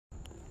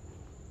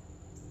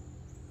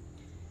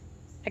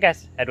Hey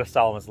guys, Ed with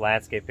Solomon's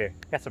Landscape here.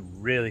 Got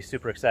some really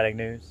super exciting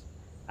news.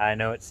 I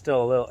know it's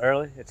still a little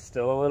early, it's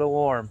still a little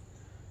warm,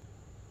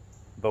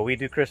 but we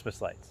do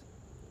Christmas lights.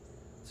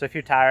 So if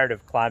you're tired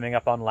of climbing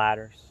up on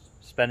ladders,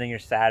 spending your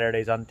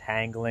Saturdays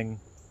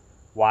untangling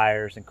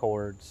wires and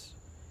cords,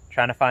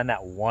 trying to find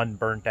that one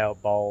burnt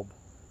out bulb,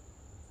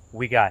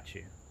 we got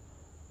you.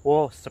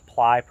 We'll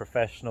supply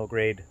professional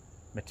grade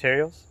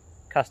materials,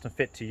 custom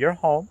fit to your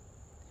home.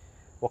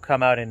 We'll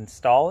come out and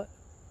install it.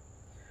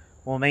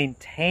 We'll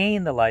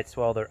maintain the lights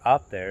while they're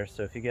up there,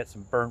 so if you get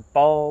some burnt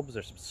bulbs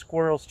or some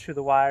squirrels chew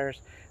the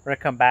wires, we're going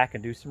to come back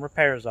and do some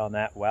repairs on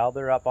that while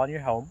they're up on your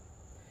home.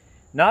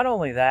 Not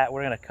only that,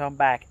 we're going to come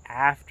back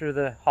after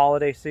the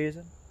holiday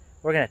season.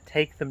 We're going to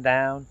take them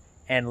down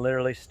and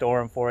literally store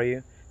them for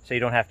you, so you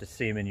don't have to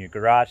see them in your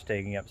garage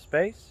taking up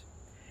space,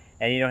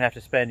 and you don't have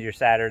to spend your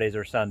Saturdays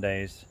or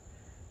Sundays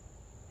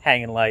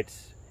hanging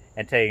lights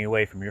and taking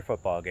away from your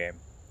football game.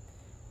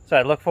 So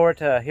I look forward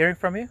to hearing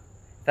from you.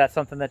 If that's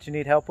something that you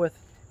need help with,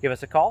 give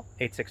us a call,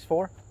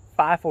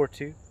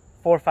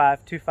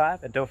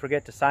 864-542-4525, and don't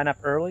forget to sign up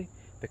early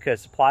because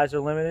supplies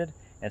are limited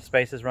and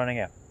space is running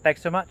out.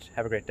 Thanks so much.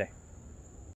 Have a great day.